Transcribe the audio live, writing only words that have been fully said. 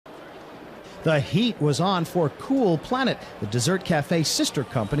The heat was on for Cool Planet, the dessert cafe sister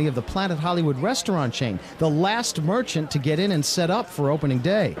company of the Planet Hollywood restaurant chain, the last merchant to get in and set up for opening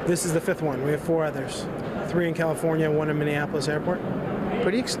day. This is the 5th one. We have 4 others. 3 in California, 1 in Minneapolis Airport.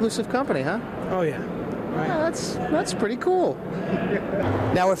 Pretty exclusive company, huh? Oh, yeah. Right. Yeah, that's pretty cool.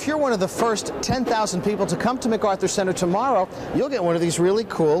 Now, if you're one of the first 10,000 people to come to MacArthur Center tomorrow, you'll get one of these really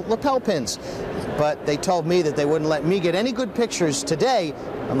cool lapel pins. But they told me that they wouldn't let me get any good pictures today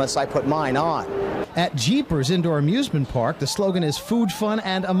unless I put mine on. At Jeepers Indoor Amusement Park, the slogan is food, fun,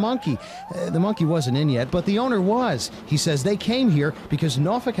 and a monkey. The monkey wasn't in yet, but the owner was. He says they came here because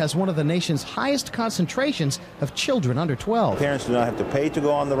Norfolk has one of the nation's highest concentrations of children under 12. Parents do not have to pay to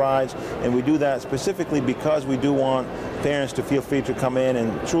go on the rides, and we do that specifically because we do want parents to feel free to come in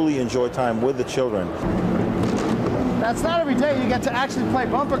and truly enjoy time with the children. That's not every day you get to actually play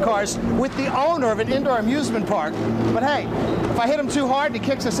bumper cars with the owner of an indoor amusement park. But hey, if I hit him too hard and he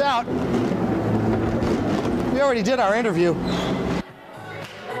kicks us out, we already did our interview.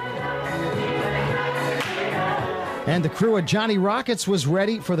 And the crew at Johnny Rockets was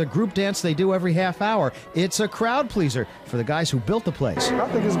ready for the group dance they do every half hour. It's a crowd pleaser for the guys who built the place. I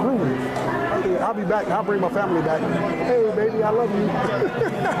think it's groovy. I'll be back. I'll bring my family back. Hey, baby, I love you.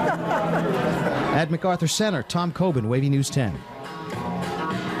 At MacArthur Center, Tom COBIN, WAVY News 10.